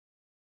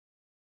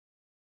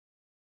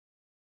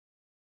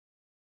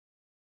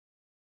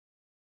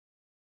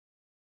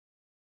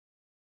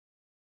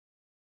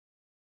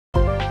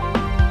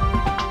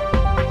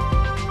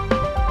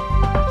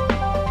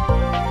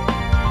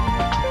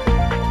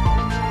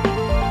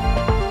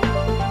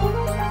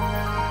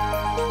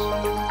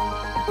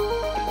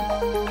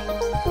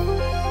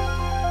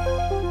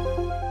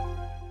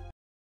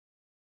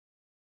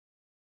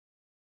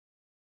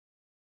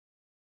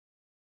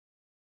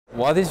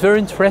What is very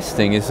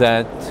interesting is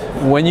that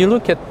when you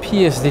look at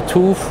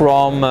PSD2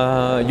 from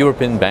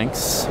European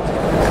banks,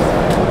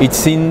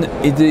 it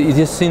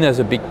is seen as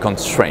a big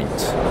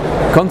constraint.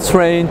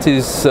 Constraint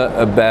is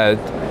about,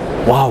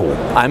 wow,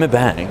 I'm a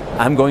bank,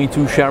 I'm going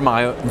to share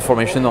my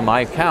information on my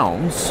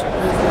accounts,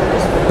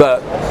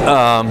 but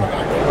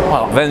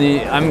well,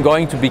 then I'm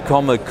going to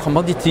become a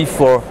commodity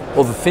for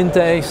all the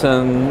fintechs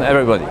and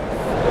everybody.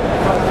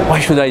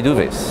 Why should I do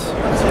this?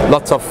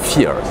 Lots of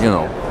fear, you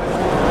know.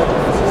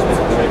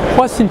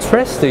 What's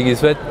interesting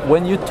is that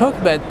when you talk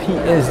about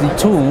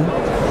PSD2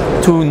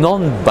 to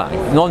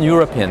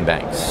non-European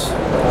banks,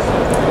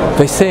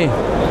 they say,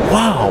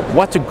 wow,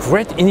 what a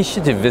great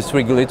initiative this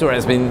regulator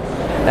has been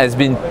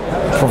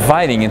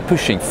providing and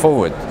pushing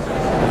forward.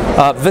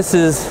 This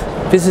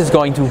is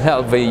going to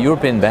help the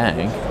European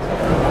bank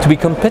to be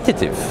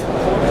competitive,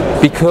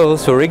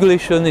 because the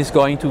regulation is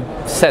going to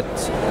set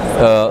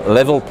a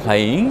level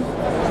playing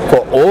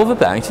for all the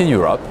banks in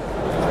Europe,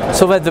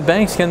 so that the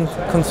banks can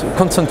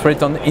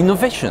concentrate on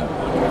innovation.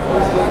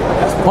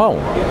 Wow!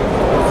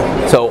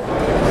 So,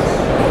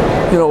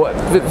 you know,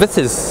 this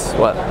is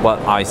what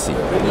I see.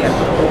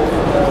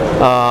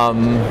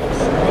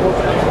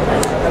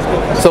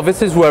 So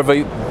this is where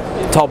the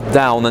top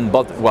down and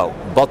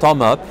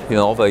bottom up, you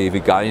know, the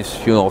guys,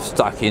 you know,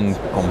 stuck in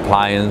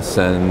compliance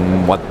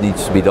and what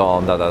needs to be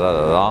done,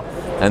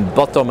 and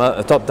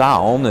top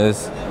down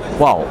is,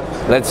 wow,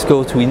 let's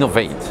go to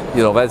innovate.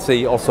 You know, let's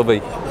say also the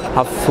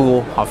half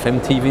full, half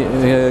empty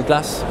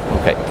glass.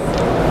 Okay.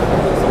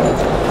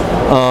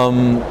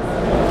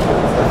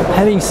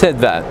 Having said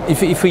that,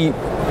 if we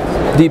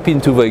dip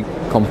into the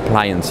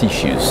compliance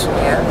issues,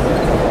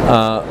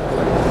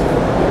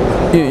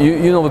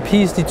 you know, the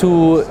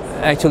PSD2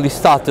 actually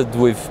started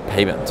with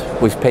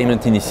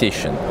payment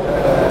initiation,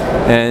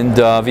 and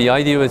the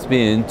idea has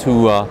been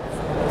to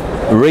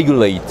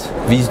regulate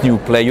these new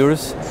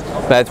players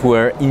that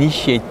were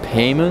initiate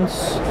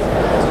payments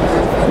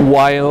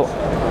while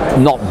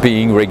not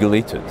being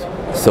regulated.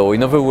 So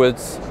in other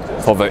words,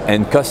 for the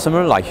end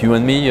customer like you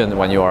and me, and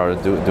when you are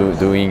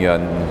doing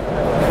an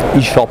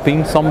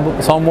e-shopping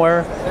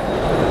somewhere,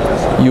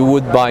 you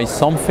would buy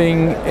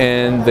something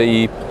and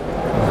the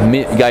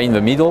guy in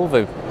the middle,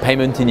 the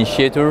payment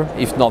initiator,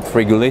 if not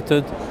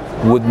regulated,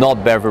 would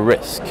not bear the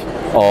risk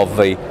of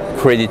a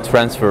credit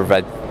transfer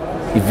that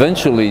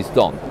eventually is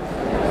done.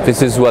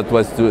 This is what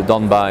was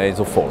done by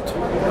Sofort,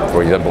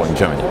 for example, in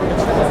Germany.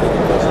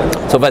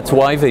 So that's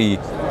why the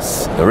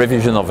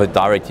revision of the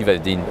directive has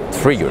been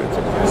triggered.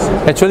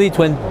 Actually, it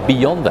went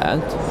beyond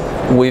that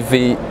with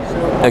the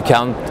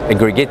account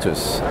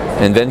aggregators,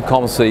 and then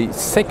comes a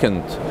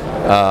second,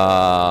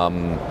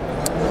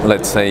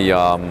 let's say,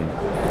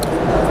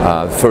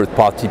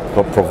 third-party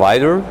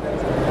provider,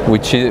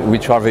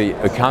 which are the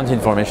account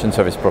information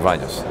service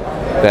providers.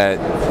 That,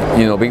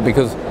 you know,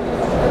 because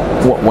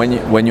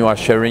when you are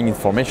sharing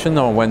information,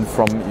 or when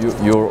from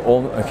your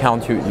own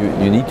account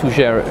you need to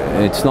share,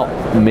 it's not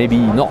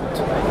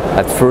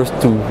at first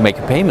to make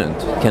a payment.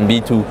 It can be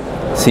to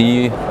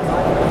see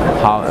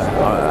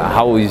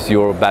how is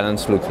your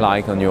balance look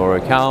like on your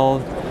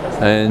account,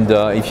 and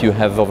if you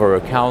have other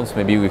accounts,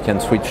 maybe we can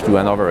switch to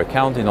another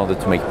account in order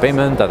to make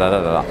payment.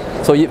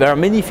 So there are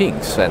many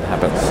things that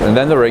happens, and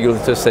then the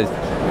regulator says,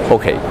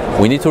 okay,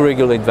 we need to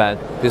regulate that.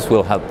 This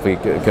will help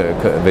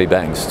the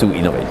banks to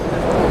innovate.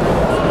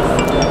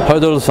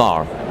 Hurdles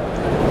are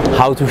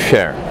how to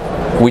share,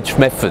 which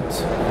method,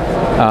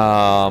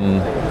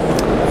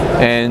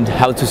 and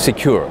how to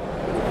secure.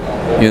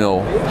 You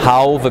know,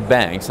 how the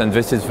banks, and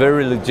this is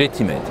very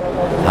legitimate,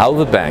 how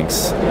the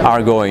banks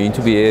are going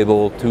to be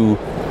able to,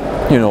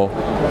 you know,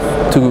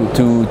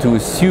 to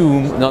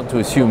assume, not to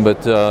assume,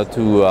 but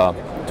to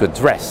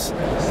address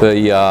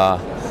the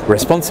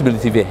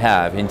responsibility they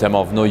have in terms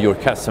of know your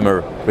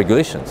customer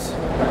regulations,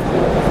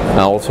 and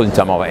also in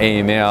terms of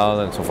AML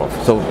and so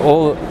forth. So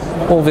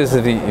all this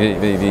is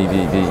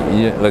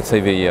let's say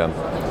the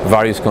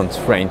various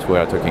constraints we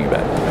are talking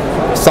about.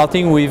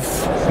 Starting with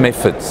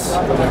methods.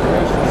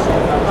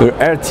 The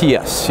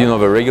RTS, you know,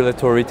 the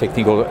regulatory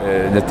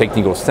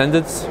technical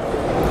standards.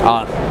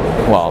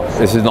 Well,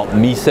 this is not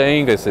me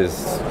saying, this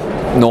is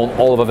known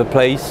all over the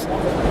place.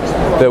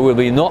 There will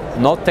be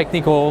not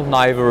technical,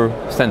 neither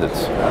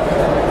standards.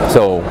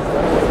 So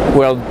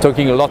we're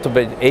talking a lot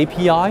about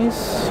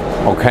APIs,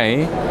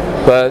 okay,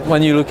 but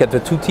when you look at the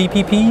two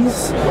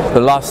TPPs,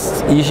 the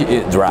last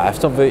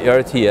draft of the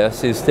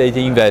RTS is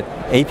stating that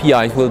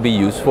APIs will be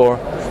used for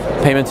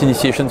payment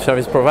initiation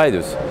service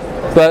providers.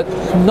 But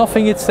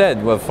nothing is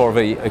said for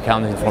the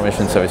account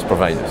information service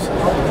providers.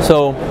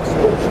 So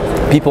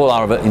people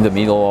are in the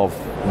middle of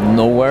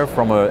nowhere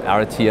from a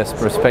RTS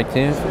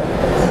perspective,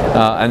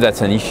 and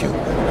that's an issue.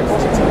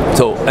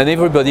 So, and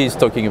everybody is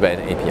talking about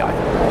API.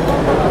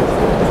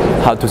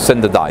 How to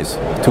standardize,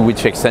 to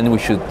which extent we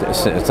should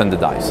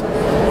standardize.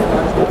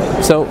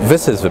 So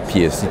this is the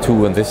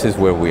PSD2, and this is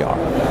where we are.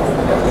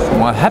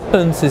 What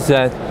happens is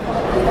that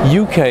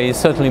UK is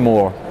certainly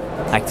more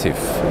active.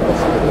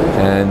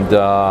 And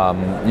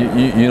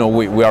you know,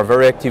 we are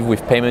very active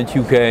with Payment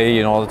UK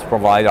in order to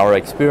provide our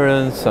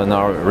experience and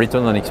our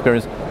return on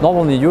experience, not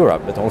only in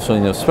Europe, but also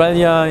in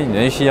Australia, in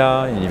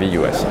Asia, in the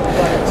US.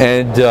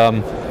 And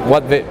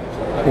what they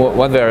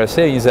are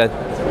saying is that,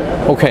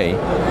 okay,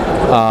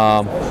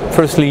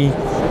 firstly,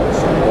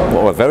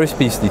 well, very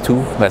speedy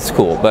too, that's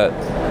cool, but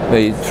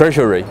the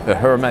Treasury, the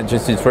Her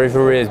Majesty's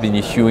Treasury has been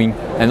issuing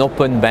an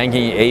open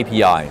banking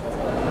API.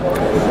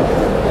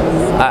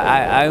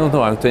 I don't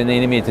know how to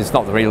name it. It's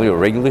not really a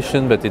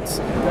regulation, but it's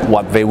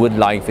what they would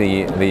like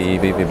the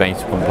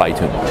banks to comply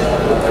to.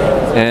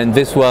 And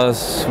this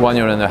was 1.5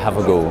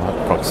 years ago,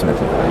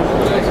 approximately.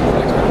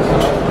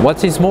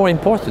 What is more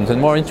important and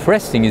more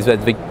interesting is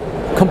that the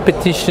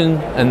Competition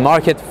and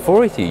Market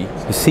Authority,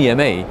 the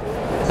CMA,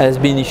 has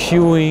been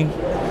issuing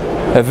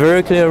a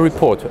very clear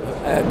report,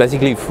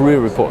 basically 3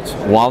 reports.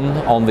 One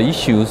on the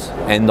issues,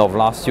 end of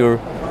last year,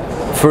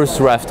 first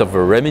draft of the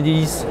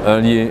remedies,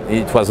 earlier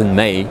it was in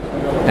May,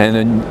 and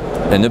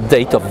an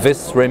update of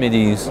these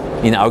remedies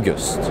in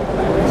August.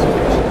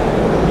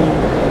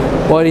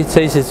 What it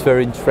says is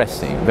very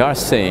interesting. They are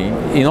saying,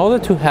 in order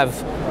to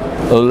have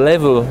a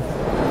level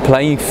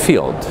playing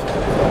field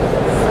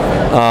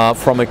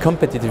from a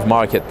competitive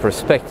market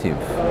perspective,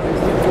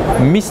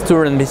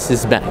 Mr. and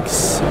Mrs.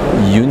 Banks,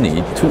 you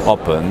need to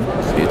open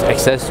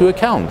access to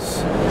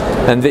accounts.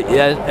 And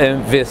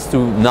there's to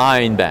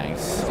 9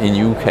 banks in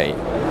UK,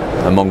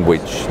 among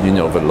which, you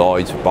know, the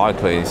Lloyds,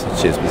 Barclays,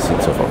 HSBC,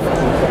 and so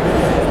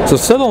forth. So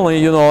suddenly,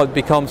 you know, it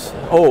becomes,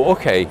 oh,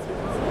 okay,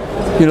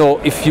 you know,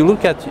 if you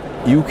look at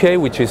UK,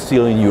 which is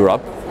still in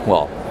Europe,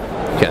 well,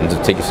 you can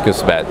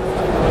discuss about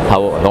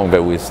how long they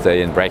will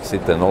stay in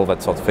Brexit and all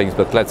that sort of things,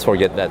 but let's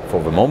forget that for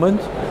the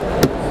moment.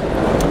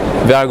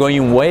 They are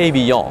going way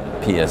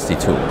beyond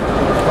PSD2.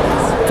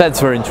 That's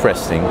very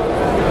interesting.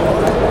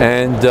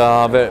 And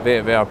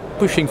they are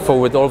pushing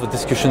forward all the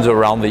discussions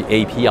around the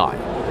API.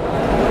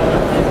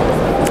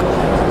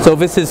 So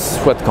this is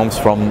what comes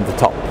from the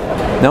top.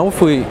 Now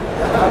if we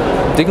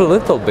dig a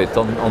little bit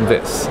on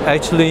this,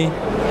 actually,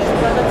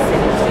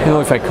 you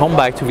know, if I come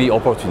back to the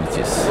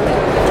opportunities,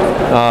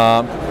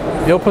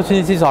 the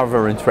opportunities are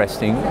very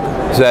interesting.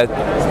 That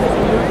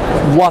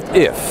what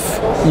if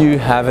you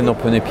have an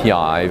open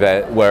API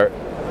where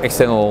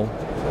external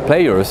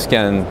players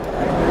can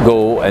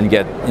go and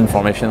get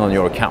information on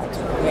your account?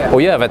 Oh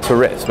yeah, that's a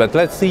risk, but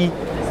let's see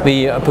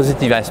the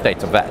positive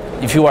aspect of that.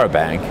 If you are a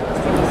bank,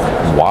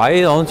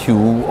 why don't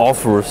you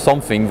offer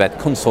something that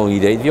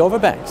consolidates the other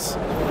banks?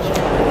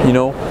 You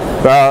know,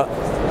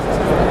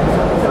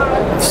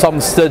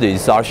 some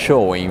studies are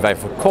showing that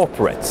for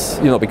corporates,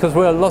 you know, because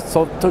we are lots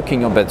of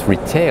talking about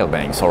retail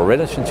banks or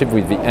relationship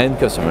with the end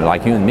customer,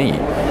 like you and me.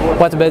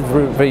 What about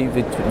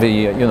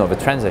the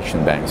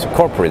transaction banks,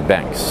 corporate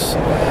banks?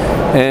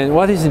 And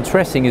what is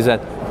interesting is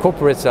that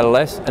corporates are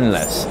less and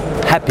less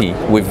happy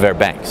with their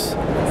banks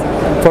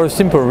for a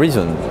simple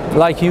reason.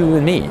 Like you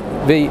and me,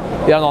 they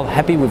are not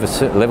happy with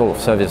the level of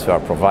service they are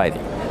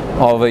providing.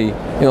 Are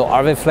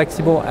they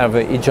flexible? Are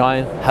they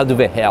agile? How do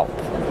they help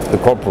the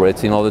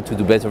corporates in order to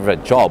do better their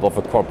job of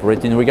a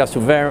corporate in regards to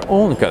their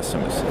own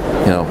customers?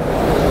 You know,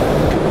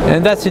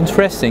 and that's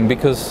interesting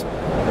because,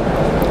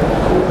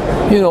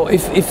 you know,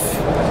 if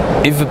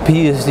the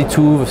PSD2,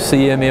 the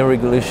CMA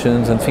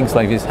regulations and things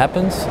like this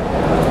happens,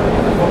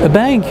 a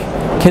bank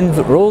can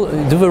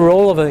do the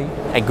role of an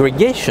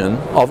aggregation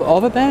of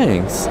other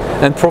banks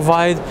and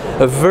provide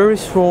a very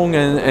strong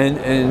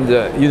and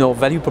you know,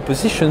 value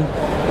proposition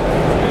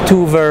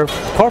to their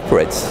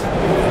corporates.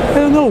 I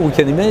don't know, we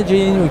can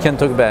imagine, we can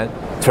talk about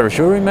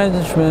treasury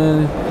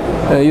management,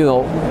 you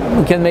know,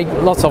 we can make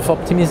lots of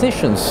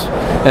optimizations.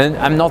 And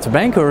I'm not a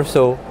banker,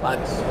 so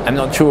I'm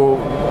not sure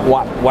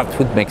what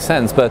would make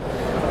sense, but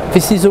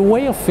this is a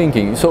way of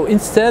thinking. So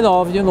instead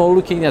of, you know,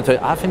 looking at a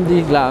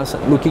half-empty glass,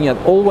 looking at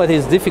all what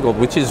is difficult,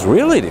 which is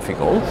really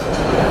difficult,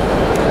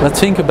 let's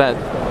think about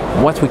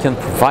what we can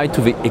provide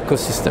to the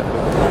ecosystem,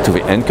 to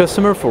the end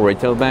customer, for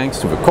retail banks,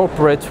 to the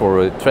corporate,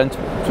 for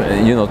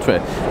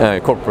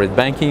corporate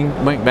banking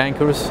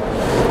bankers,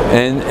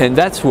 and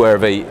that's where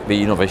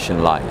the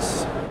innovation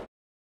lies.